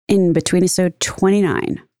In Between Episode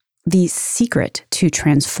 29, the secret to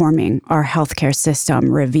transforming our healthcare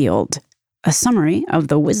system revealed. A summary of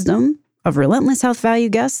the wisdom of Relentless Health Value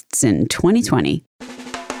guests in 2020.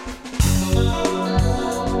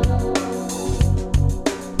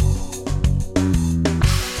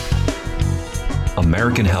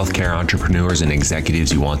 American healthcare entrepreneurs and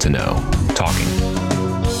executives you want to know. Talking.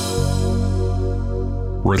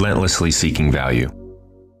 Relentlessly seeking value.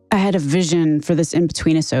 I had a vision for this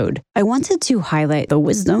in-between episode. I wanted to highlight the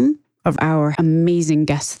wisdom of our amazing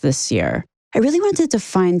guests this year. I really wanted to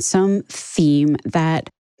find some theme that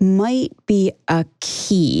might be a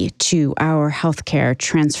key to our healthcare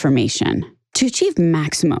transformation. To achieve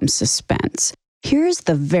maximum suspense, here's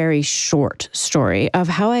the very short story of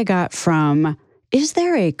how I got from, is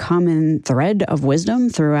there a common thread of wisdom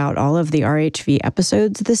throughout all of the RHV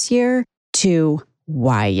episodes this year, to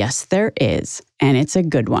why, yes, there is, and it's a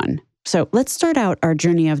good one. So let's start out our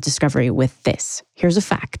journey of discovery with this. Here's a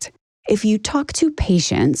fact. If you talk to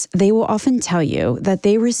patients, they will often tell you that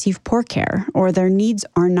they receive poor care or their needs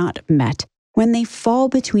are not met when they fall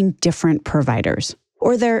between different providers,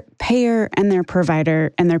 or their payer and their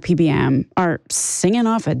provider and their PBM are singing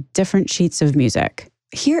off at different sheets of music.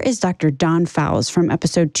 Here is Dr. Don Fowles from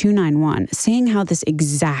episode 291 saying how this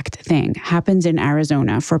exact thing happens in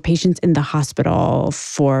Arizona for patients in the hospital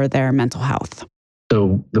for their mental health.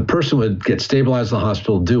 So the person would get stabilized in the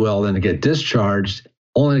hospital, do well, then to get discharged,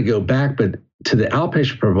 only to go back to the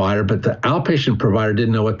outpatient provider, but the outpatient provider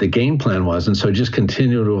didn't know what the game plan was, and so just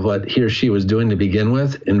continued with what he or she was doing to begin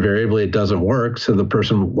with. Invariably, it doesn't work, so the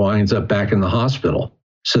person winds up back in the hospital.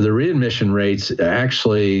 So the readmission rates,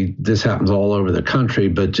 actually, this happens all over the country,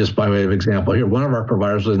 but just by way of example here, one of our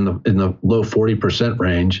providers was in the low 40%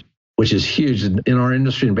 range, which is huge. In our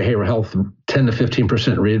industry in behavioral health, 10 to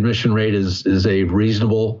 15% readmission rate is a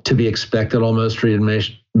reasonable, to be expected almost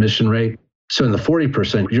readmission rate. So in the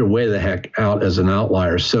 40%, you're way the heck out as an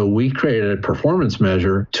outlier. So we created a performance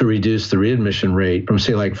measure to reduce the readmission rate from,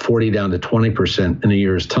 say, like 40 down to 20% in a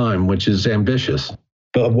year's time, which is ambitious.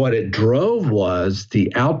 But what it drove was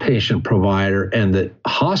the outpatient provider and the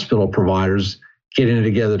hospital providers getting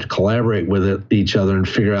together to collaborate with each other and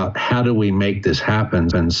figure out, how do we make this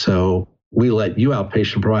happen? And so we let you,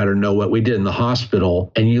 outpatient provider, know what we did in the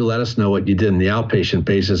hospital, and you let us know what you did in the outpatient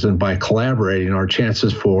basis. And by collaborating, our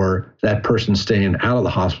chances for that person staying out of the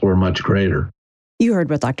hospital are much greater. You heard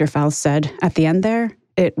what Dr. Fowles said at the end there.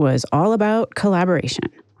 It was all about collaboration.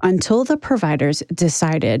 Until the providers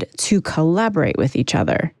decided to collaborate with each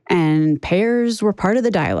other and payers were part of the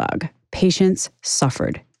dialogue, patients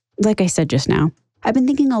suffered. Like I said just now, I've been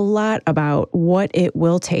thinking a lot about what it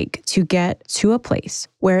will take to get to a place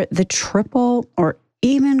where the triple or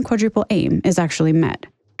even quadruple aim is actually met.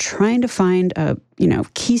 Trying to find a,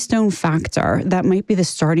 keystone factor that might be the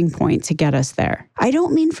starting point to get us there. I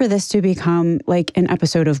don't mean for this to become like an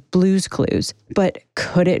episode of Blue's Clues, but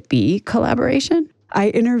could it be collaboration? I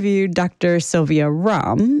interviewed Dr. Sylvia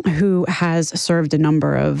Rum, who has served a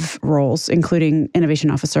number of roles, including innovation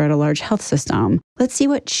officer at a large health system. Let's see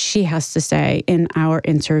what she has to say in our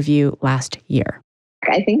interview last year.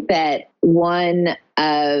 I think that one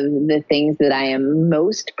of the things that I am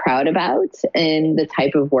most proud about in the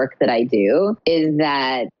type of work that I do is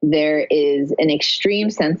that there is an extreme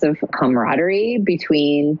sense of camaraderie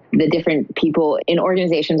between the different people in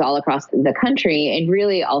organizations all across the country, and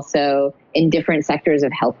really also in different sectors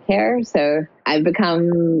of healthcare. So I've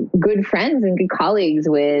become good friends and good colleagues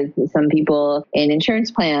with some people in insurance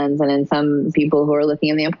plans and in some people who are looking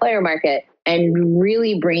in the employer market, and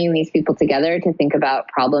really bringing these people together to think about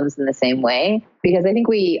problems in the same way. Because I think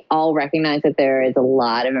we all recognize that there is a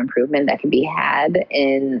lot of improvement that can be had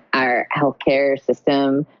in our healthcare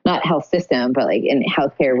system, not health system, but like in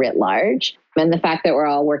healthcare writ large. And the fact that we're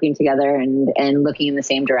all working together and looking in the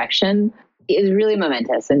same direction is really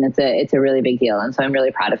momentous. And it's a really big deal. And so I'm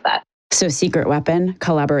really proud of that. So secret weapon,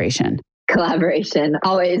 collaboration. Collaboration,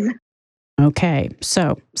 always. Okay,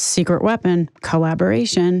 so secret weapon,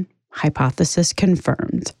 collaboration. Hypothesis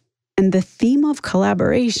confirmed. And the theme of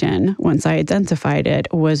collaboration, once I identified it,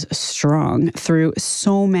 was strong through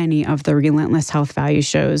so many of the Relentless Health Value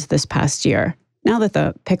shows this past year. Now that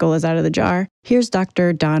the pickle is out of the jar, here's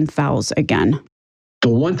Dr. Don Fowles again. The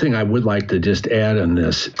one thing I would like to just add on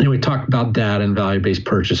this, we talked about data and value-based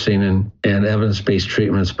purchasing and evidence-based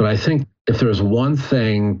treatments, but I think if there's one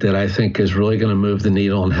thing that I think is really going to move the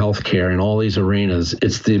needle in healthcare in all these arenas,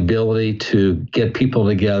 it's the ability to get people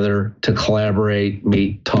together, to collaborate,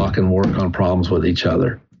 meet, talk, and work on problems with each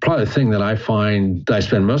other. Probably the thing that I find that I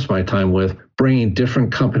spend most of my time with, bringing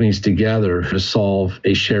different companies together to solve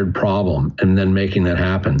a shared problem and then making that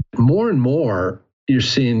happen. More and more, you're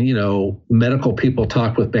seeing, medical people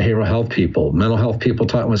talk with behavioral health people, mental health people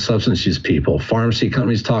talking with substance use people, pharmacy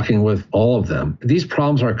companies talking with all of them. These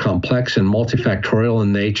problems are complex and multifactorial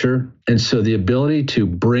in nature. And so the ability to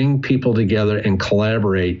bring people together and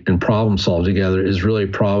collaborate and problem solve together is really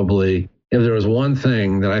probably, if there was one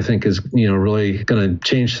thing that I think is, really going to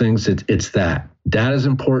change things, it's that. Data is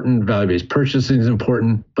important, value-based purchasing is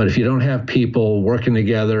important, but if you don't have people working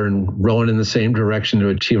together and rowing in the same direction to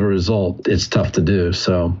achieve a result, it's tough to do.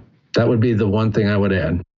 So that would be the one thing I would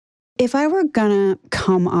add. If I were going to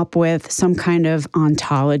come up with some kind of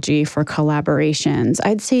ontology for collaborations,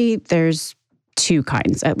 I'd say there's two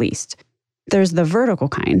kinds at least. There's the vertical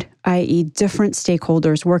kind, i.e. different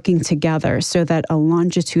stakeholders working together so that a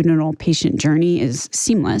longitudinal patient journey is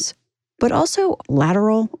seamless, but also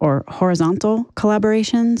lateral or horizontal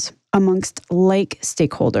collaborations amongst like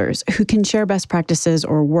stakeholders who can share best practices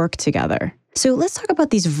or work together. So let's talk about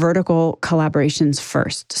these vertical collaborations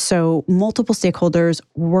first. So multiple stakeholders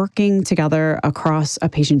working together across a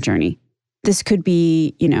patient journey. This could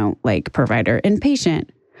be, like provider and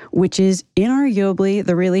patient, which is inarguably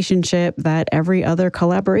the relationship that every other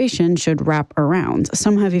collaboration should wrap around.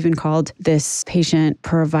 Some have even called this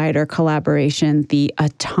patient-provider collaboration the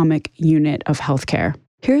atomic unit of healthcare.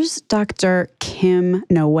 Here's Dr. Kim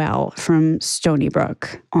Noel from Stony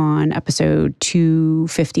Brook on episode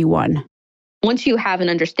 251. Once you have an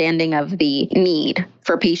understanding of the need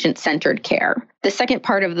for patient-centered care, the second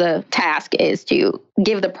part of the task is to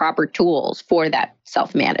give the proper tools for that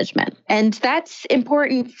self-management. And that's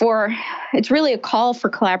important it's really a call for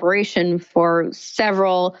collaboration for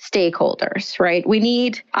several stakeholders, right? We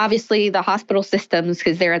need, obviously, the hospital systems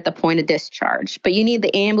because they're at the point of discharge, but you need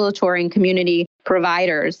the ambulatory and community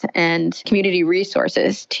providers and community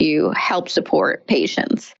resources to help support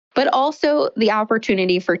patients. But also the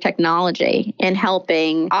opportunity for technology in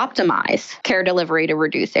helping optimize care delivery to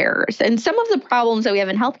reduce errors. And some of the problems that we have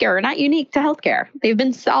in healthcare are not unique to healthcare. They've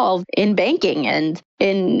been solved in banking and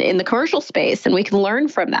in the commercial space, and we can learn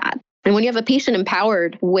from that. And when you have a patient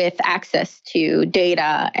empowered with access to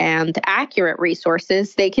data and accurate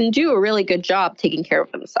resources, they can do a really good job taking care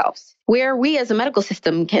of themselves. Where we as a medical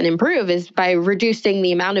system can improve is by reducing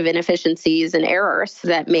the amount of inefficiencies and errors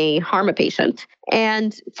that may harm a patient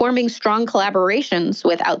and forming strong collaborations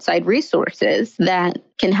with outside resources that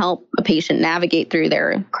can help a patient navigate through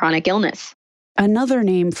their chronic illness. Another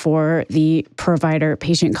name for the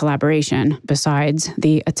provider-patient collaboration, besides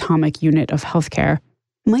the atomic unit of healthcare,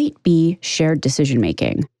 might be shared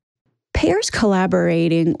decision-making. Payers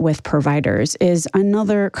collaborating with providers is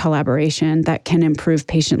another collaboration that can improve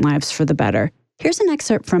patient lives for the better. Here's an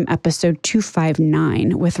excerpt from episode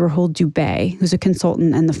 259 with Rahul Dubey, who's a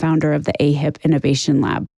consultant and the founder of the AHIP Innovation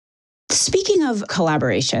Lab. Speaking of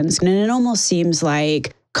collaborations, and it almost seems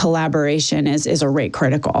like collaboration is a rate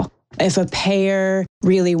critical. If a payer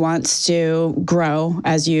really wants to grow,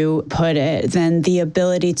 as you put it, then the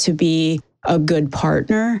ability to be a good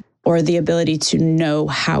partner or the ability to know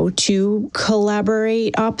how to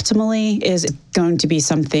collaborate optimally is going to be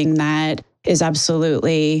something that is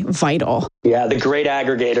absolutely vital. Yeah, the great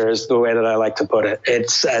aggregator is the way that I like to put it.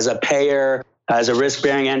 It's as a payer, as a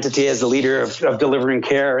risk-bearing entity, as the leader of delivering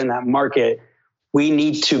care in that market, we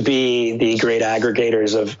need to be the great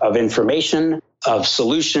aggregators of information, of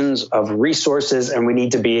solutions, of resources, and we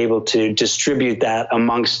need to be able to distribute that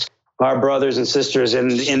amongst our brothers and sisters in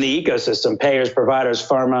the ecosystem, payers, providers,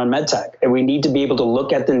 pharma, and medtech. And we need to be able to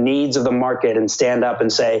look at the needs of the market and stand up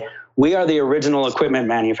and say, we are the original equipment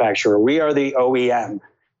manufacturer. We are the OEM.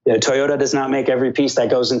 Toyota does not make every piece that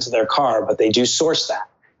goes into their car, but they do source that.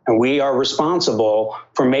 And we are responsible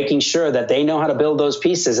for making sure that they know how to build those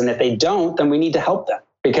pieces. And if they don't, then we need to help them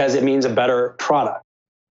because it means a better product.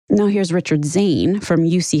 Now here's Richard Zane from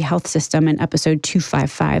UC Health System in episode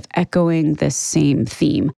 255, echoing this same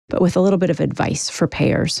theme, but with a little bit of advice for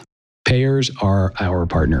payers. Payers are our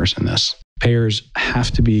partners in this. Payers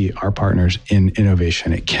have to be our partners in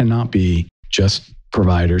innovation. It cannot be just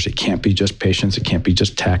providers. It can't be just patients. It can't be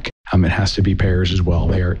just tech. It has to be payers as well.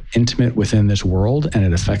 They are intimate within this world, and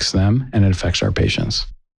it affects them, and it affects our patients.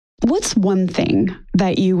 What's one thing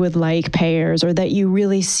that you would like payers, or that you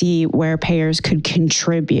really see where payers could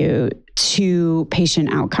contribute to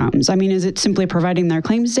patient outcomes? I mean, is it simply providing their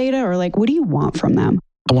claims data, or what do you want from them?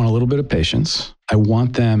 I want a little bit of patience. I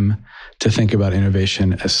want them to think about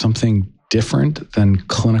innovation as something different than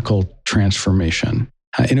clinical transformation.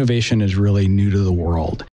 Innovation is really new to the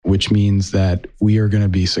world, which means that we are going to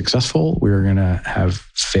be successful. We are going to have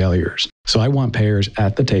failures. So I want payers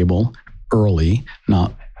at the table early,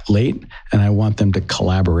 not late, and I want them to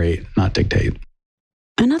collaborate, not dictate.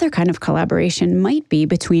 Another kind of collaboration might be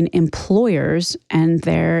between employers and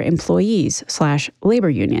their employees/labor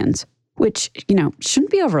unions, which,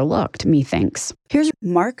 shouldn't be overlooked, methinks. Here's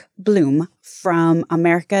Mark Bloom from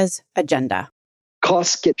America's Agenda.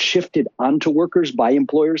 Costs get shifted onto workers by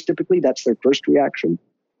employers typically. That's their first reaction.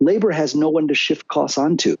 Labor has no one to shift costs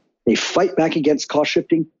onto. They fight back against cost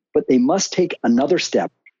shifting, but they must take another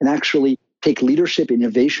step and actually take leadership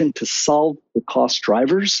innovation to solve the cost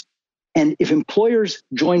drivers. And if employers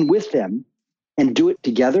join with them and do it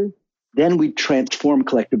together, then we transform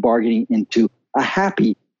collective bargaining into a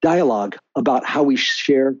happy dialogue about how we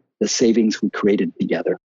share the savings we created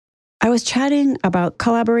together. I was chatting about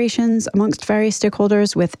collaborations amongst various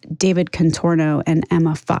stakeholders with David Contorno and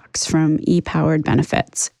Emma Fox from ePowered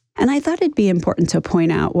Benefits. And I thought it'd be important to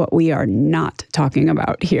point out what we are not talking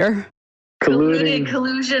about here. Collusion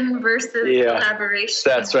versus collaboration.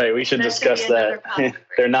 That's right. We should discuss that.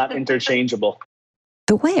 They're not interchangeable.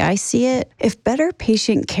 The way I see it, if better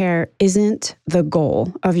patient care isn't the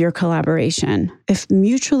goal of your collaboration, if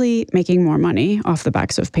mutually making more money off the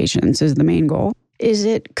backs of patients is the main goal, is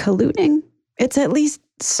it colluding? It's at least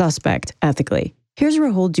suspect ethically. Here's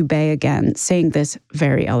Rahul Dubey again saying this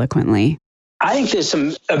very eloquently. I think there's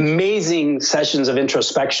some amazing sessions of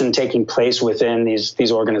introspection taking place within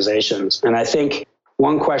these organizations. And I think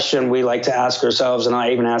one question we like to ask ourselves, and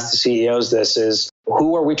I even ask the CEOs this, is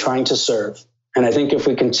who are we trying to serve? And I think if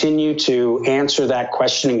we continue to answer that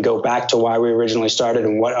question and go back to why we originally started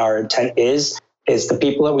and what our intent is the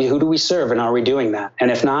people that who do we serve and are we doing that?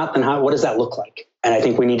 And if not, then what does that look like? And I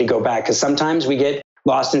think we need to go back because sometimes we get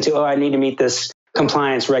lost into, I need to meet this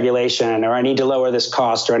compliance regulation, or I need to lower this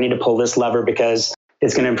cost, or I need to pull this lever because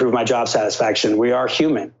it's going to improve my job satisfaction. We are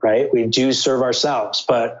human, right? We do serve ourselves,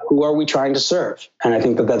 but who are we trying to serve? And I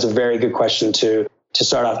think that that's a very good question to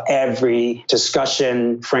start off every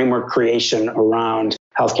discussion, framework creation around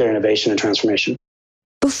healthcare innovation and transformation.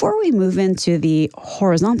 Before we move into the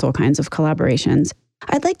horizontal kinds of collaborations,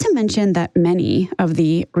 I'd like to mention that many of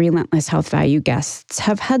the Relentless Health Value guests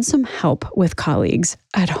have had some help with colleagues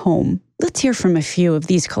at home. Let's hear from a few of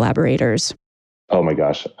these collaborators. Oh my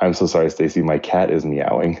gosh, I'm so sorry, Stacey. My cat is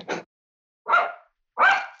meowing.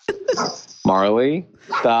 Marley,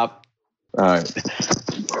 stop. All right.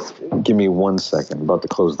 Give me 1 second. I'm about to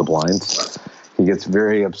close the blinds. He gets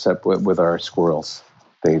very upset with our squirrels.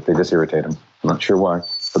 They just irritate him. I'm not sure why,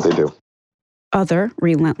 but they do. Other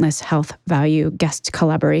Relentless Health Value guest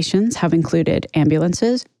collaborations have included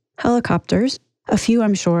ambulances, helicopters, a few,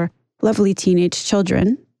 I'm sure, lovely teenage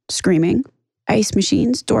children screaming, ice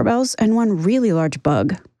machines, doorbells, and one really large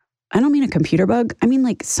bug. I don't mean a computer bug. I mean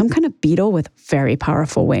like some kind of beetle with very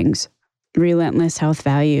powerful wings. Relentless Health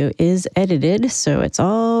Value is edited, so it's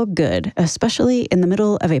all good, especially in the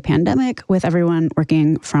middle of a pandemic with everyone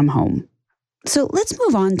working from home. So let's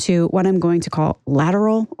move on to what I'm going to call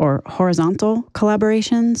lateral or horizontal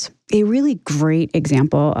collaborations. A really great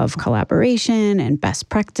example of collaboration and best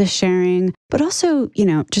practice sharing, but also,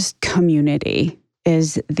 just community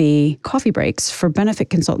is the coffee breaks for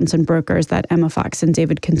benefit consultants and brokers that Emma Fox and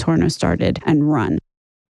David Contorno started and run.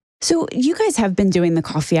 So you guys have been doing the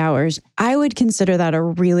coffee hours. I would consider that a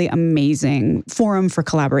really amazing forum for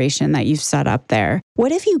collaboration that you've set up there.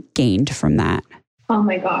 What have you gained from that? Oh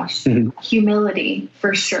my gosh. Humility,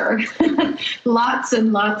 for sure. Lots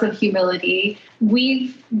and lots of humility.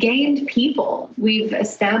 We've gained people. We've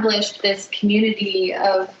established this community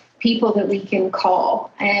of people that we can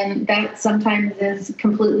call. And that sometimes is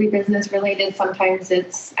completely business related. Sometimes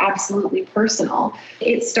it's absolutely personal.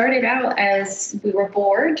 It started out as we were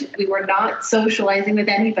bored. We were not socializing with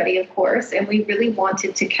anybody, of course, and we really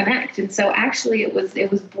wanted to connect. And so actually it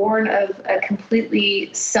was born of a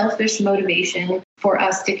completely selfish motivation for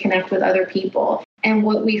us to connect with other people. And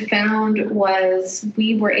what we found was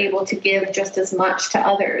we were able to give just as much to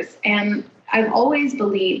others. And I've always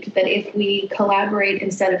believed that if we collaborate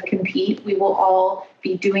instead of compete, we will all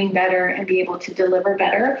be doing better and be able to deliver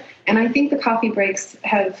better. And I think the coffee breaks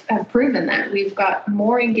have proven that. We've got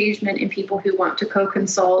more engagement in people who want to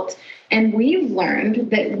co-consult. And we've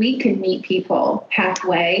learned that we can meet people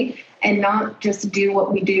halfway and not just do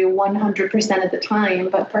what we do 100% of the time,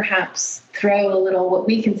 but perhaps throw a little what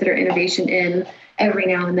we consider innovation in every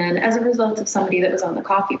now and then as a result of somebody that was on the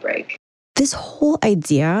coffee break. This whole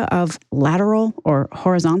idea of lateral or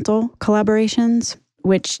horizontal collaborations,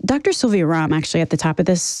 which Dr. Sylvia Rahm actually at the top of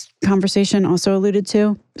this conversation also alluded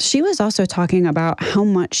to, she was also talking about how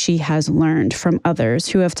much she has learned from others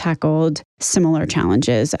who have tackled similar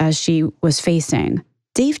challenges as she was facing.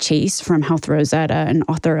 Dave Chase from Health Rosetta, an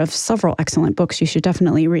author of several excellent books you should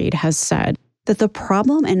definitely read, has said that the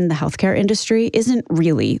problem in the healthcare industry isn't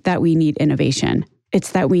really that we need innovation.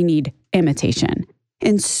 It's that we need imitation.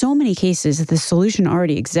 In so many cases, the solution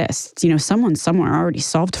already exists. Someone somewhere already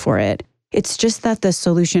solved for it. It's just that the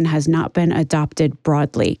solution has not been adopted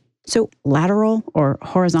broadly. So lateral or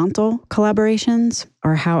horizontal collaborations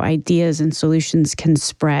are how ideas and solutions can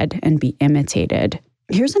spread and be imitated.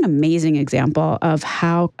 Here's an amazing example of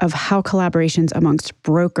how collaborations amongst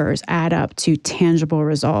brokers add up to tangible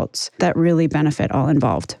results that really benefit all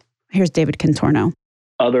involved. Here's David Contorno.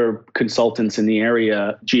 Other consultants in the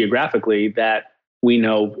area geographically that we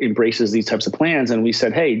know embraces these types of plans. And we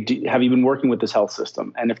said, hey, have you been working with this health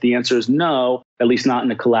system? And if the answer is no, at least not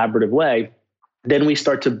in a collaborative way, then we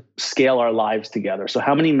start to scale our lives together. So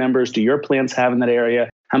how many members do your plans have in that area?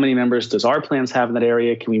 How many members does our plans have in that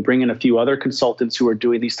area? Can we bring in a few other consultants who are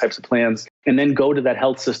doing these types of plans and then go to that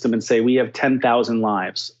health system and say, we have 10,000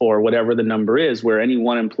 lives or whatever the number is, where any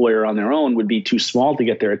one employer on their own would be too small to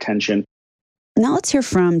get their attention. Now let's hear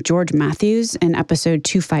from George Matthews in episode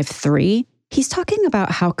 253. He's talking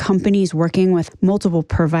about how companies working with multiple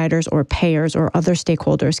providers or payers or other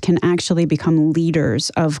stakeholders can actually become leaders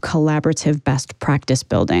of collaborative best practice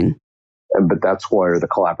building. But that's where the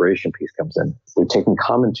collaboration piece comes in. They're taking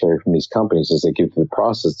commentary from these companies as they give the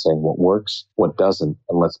process, saying what works, what doesn't,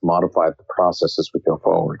 and let's modify the process as we go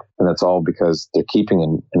forward. And that's all because they're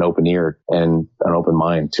keeping an open ear and an open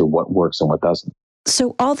mind to what works and what doesn't.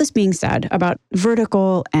 So all this being said about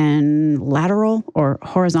vertical and lateral or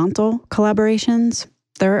horizontal collaborations,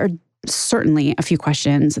 there are certainly a few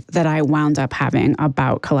questions that I wound up having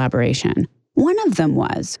about collaboration. One of them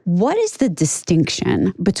was, what is the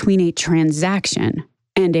distinction between a transaction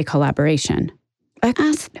and a collaboration? I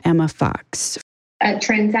asked Emma Fox. A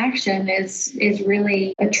transaction is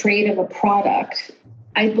really a trade of a product.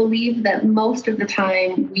 I believe that most of the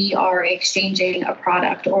time we are exchanging a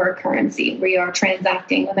product or a currency. We are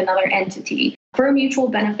transacting with another entity. For a mutual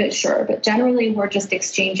benefit, sure, but generally we're just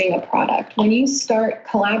exchanging a product. When you start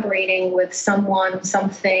collaborating with someone,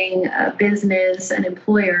 something, a business, an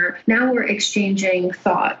employer, now we're exchanging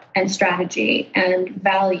thought and strategy and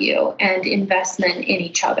value and investment in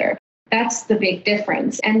each other. That's the big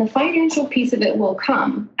difference. And the financial piece of it will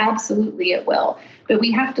come. Absolutely it will. But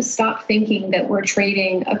we have to stop thinking that we're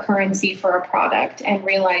trading a currency for a product and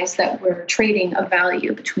realize that we're trading a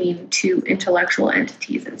value between two intellectual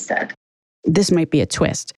entities instead. This might be a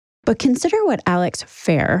twist, but consider what Alex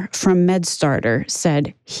Fair from MedStarter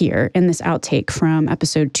said here in this outtake from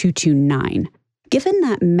episode 229. Given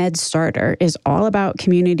that MedStarter is all about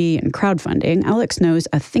community and crowdfunding, Alex knows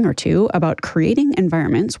a thing or two about creating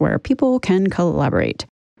environments where people can collaborate.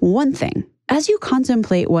 One thing, as you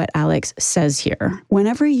contemplate what Alex says here,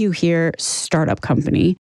 whenever you hear startup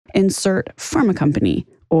company, insert pharma company,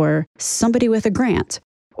 or somebody with a grant,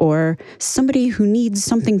 or somebody who needs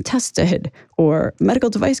something tested, or medical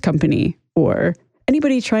device company, or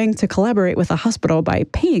anybody trying to collaborate with a hospital by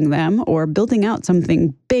paying them or building out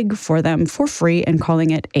something big for them for free and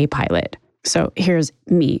calling it a pilot. So here's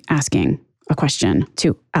me asking a question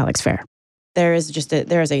to Alex Fair. There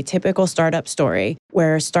is a typical startup story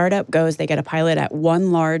where a startup goes, they get a pilot at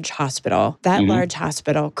one large hospital. That large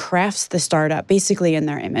hospital crafts the startup basically in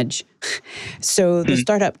their image. So the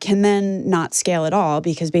startup can then not scale at all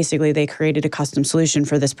because basically they created a custom solution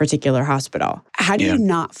for this particular hospital. How do you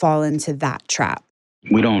not fall into that trap?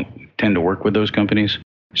 We don't tend to work with those companies,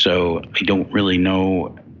 so I don't really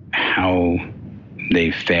know how they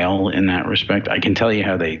fail in that respect. I can tell you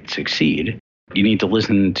how they succeed. You need to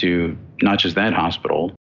listen to not just that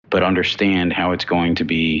hospital, but understand how it's going to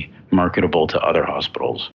be marketable to other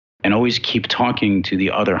hospitals. And always keep talking to the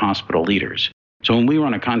other hospital leaders. So when we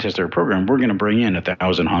run a contest or a program, we're going to bring in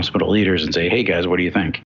 1,000 hospital leaders and say, hey guys, what do you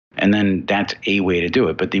think? And then that's a way to do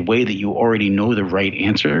it. But the way that you already know the right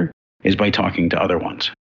answer is by talking to other ones.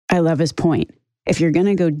 I love his point. If you're going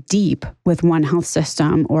to go deep with one health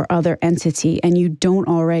system or other entity and you don't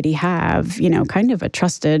already have, kind of a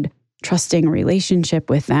trusting relationship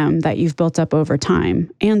with them that you've built up over time,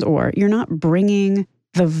 and or you're not bringing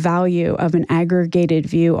the value of an aggregated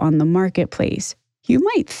view on the marketplace, you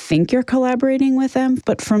might think you're collaborating with them,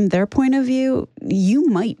 but from their point of view, you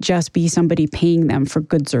might just be somebody paying them for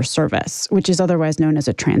goods or service, which is otherwise known as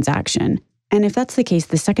a transaction. And if that's the case,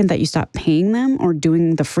 the second that you stop paying them or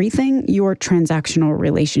doing the free thing, your transactional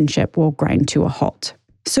relationship will grind to a halt.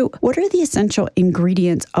 So what are the essential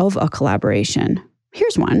ingredients of a collaboration?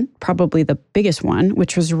 Here's one, probably the biggest one,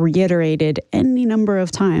 which was reiterated any number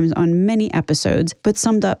of times on many episodes, but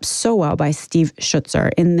summed up so well by Steve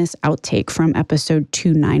Schutzer in this outtake from episode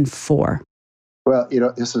 294. Well,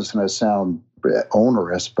 this is going to sound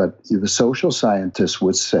onerous, but the social scientists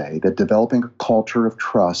would say that developing a culture of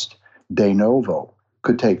trust de novo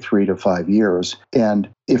could take 3 to 5 years. And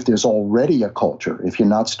if there's already a culture, if you're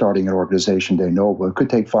not starting an organization de novo, it could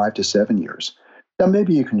take 5 to 7 years. Now,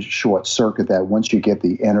 maybe you can short circuit that once you get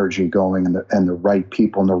the energy going and the right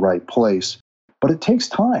people in the right place, but it takes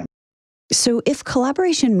time. So if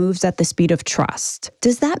collaboration moves at the speed of trust,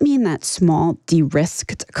 does that mean that small,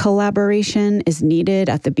 de-risked collaboration is needed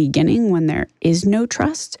at the beginning when there is no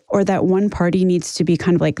trust? Or that one party needs to be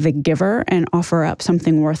kind of like the giver and offer up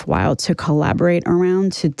something worthwhile to collaborate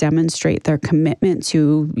around to demonstrate their commitment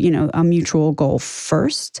to, a mutual goal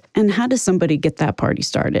first? And how does somebody get that party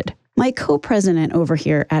started? My co-president over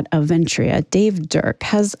here at Aventria, Dave Dirk,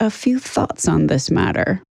 has a few thoughts on this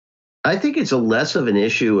matter. I think it's less of an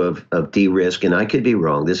issue of de-risk, and I could be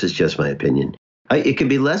wrong. This is just my opinion. It could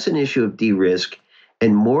be less an issue of de-risk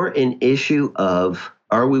and more an issue of,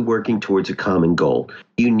 are we working towards a common goal?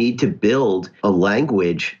 You need to build a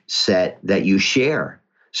language set that you share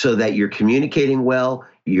so that you're communicating well,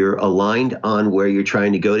 you're aligned on where you're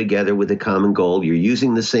trying to go together with a common goal, you're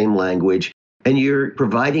using the same language, and you're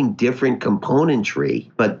providing different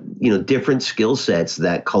componentry, but different skill sets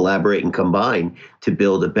that collaborate and combine to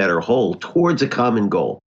build a better whole towards a common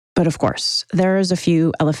goal. But of course, there's a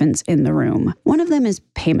few elephants in the room. One of them is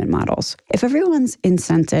payment models. If everyone's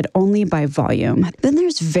incented only by volume, then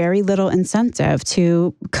there's very little incentive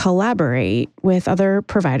to collaborate with other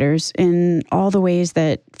providers in all the ways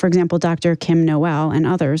that, for example, Dr. Kim Noel and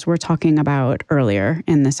others were talking about earlier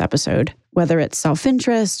in this episode. Whether it's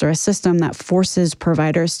self-interest or a system that forces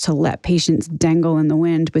providers to let patients dangle in the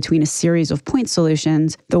wind between a series of point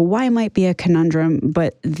solutions, the why might be a conundrum,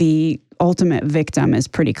 but the ultimate victim is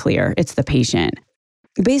pretty clear. It's the patient.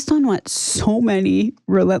 Based on what so many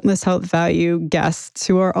Relentless Health Value guests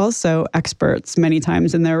who are also experts many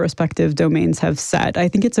times in their respective domains have said, I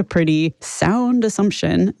think it's a pretty sound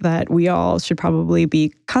assumption that we all should probably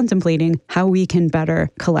be contemplating how we can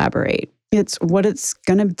better collaborate. It's what it's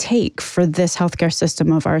going to take for this healthcare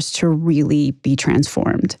system of ours to really be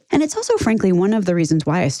transformed. And it's also, frankly, one of the reasons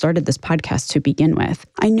why I started this podcast to begin with.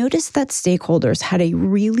 I noticed that stakeholders had a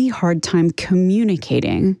really hard time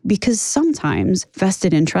communicating because sometimes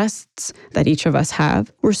vested interests that each of us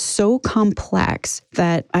have were so complex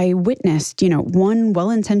that I witnessed, one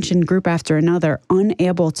well-intentioned group after another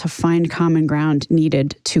unable to find common ground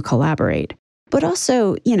needed to collaborate. But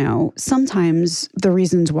also, sometimes the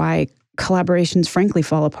reasons why collaborations frankly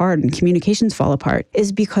fall apart and communications fall apart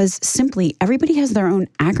is because simply everybody has their own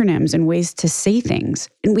acronyms and ways to say things.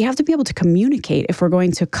 And we have to be able to communicate if we're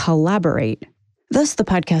going to collaborate. Thus, the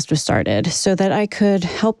podcast was started so that I could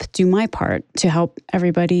help do my part to help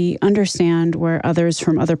everybody understand where others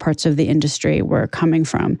from other parts of the industry were coming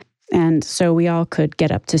from. And so we all could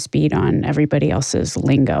get up to speed on everybody else's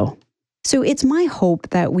lingo. So it's my hope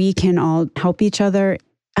that we can all help each other.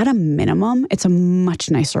 At a minimum, it's a much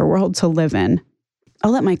nicer world to live in.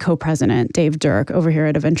 I'll let my co-president, Dave Dirk, over here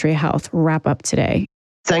at Aventria Health, wrap up today.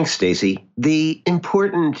 Thanks, Stacey. The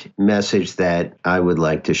important message that I would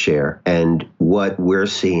like to share and what we're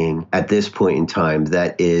seeing at this point in time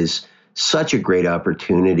that is such a great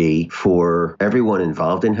opportunity for everyone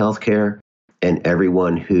involved in healthcare and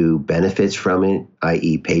everyone who benefits from it,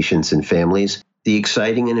 i.e. patients and families, the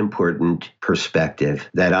exciting and important perspective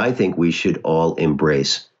that I think we should all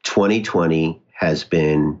embrace. 2020 has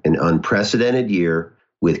been an unprecedented year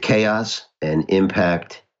with chaos and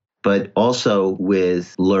impact, but also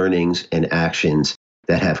with learnings and actions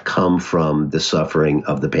that have come from the suffering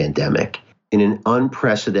of the pandemic. In an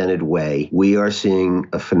unprecedented way, we are seeing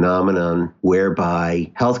a phenomenon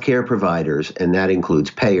whereby healthcare providers, and that includes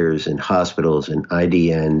payers and hospitals and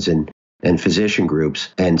IDNs and physician groups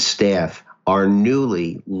and staff, are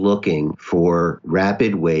newly looking for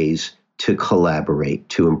rapid ways to collaborate,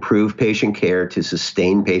 to improve patient care, to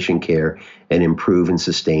sustain patient care, and improve and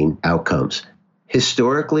sustain outcomes.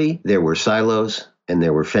 Historically, there were silos and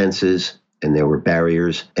there were fences and there were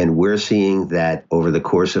barriers, and we're seeing that over the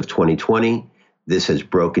course of 2020, this has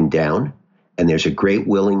broken down, and there's a great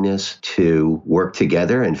willingness to work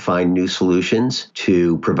together and find new solutions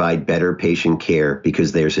to provide better patient care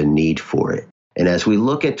because there's a need for it. And as we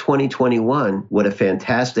look at 2021, what a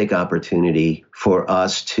fantastic opportunity for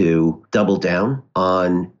us to double down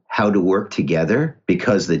on how to work together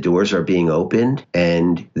because the doors are being opened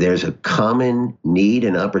and there's a common need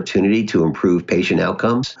and opportunity to improve patient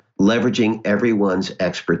outcomes, leveraging everyone's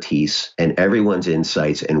expertise and everyone's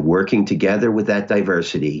insights and working together with that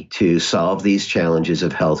diversity to solve these challenges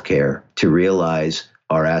of healthcare, to realize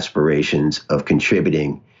our aspirations of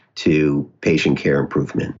contributing to patient care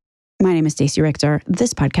improvement. My name is Stacey Richter.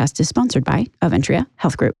 This podcast is sponsored by Aventria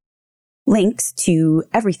Health Group. Links to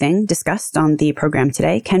everything discussed on the program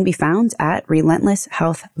today can be found at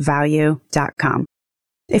relentlesshealthvalue.com.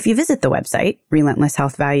 If you visit the website,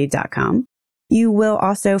 relentlesshealthvalue.com, you will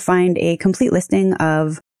also find a complete listing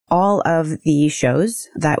of all of the shows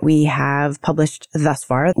that we have published thus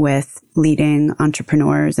far with leading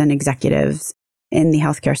entrepreneurs and executives in the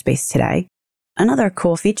healthcare space today. Another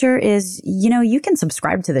cool feature is, you can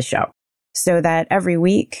subscribe to the show so that every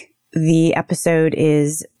week the episode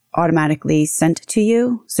is automatically sent to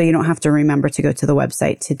you, so you don't have to remember to go to the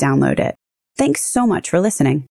website to download it. Thanks so much for listening.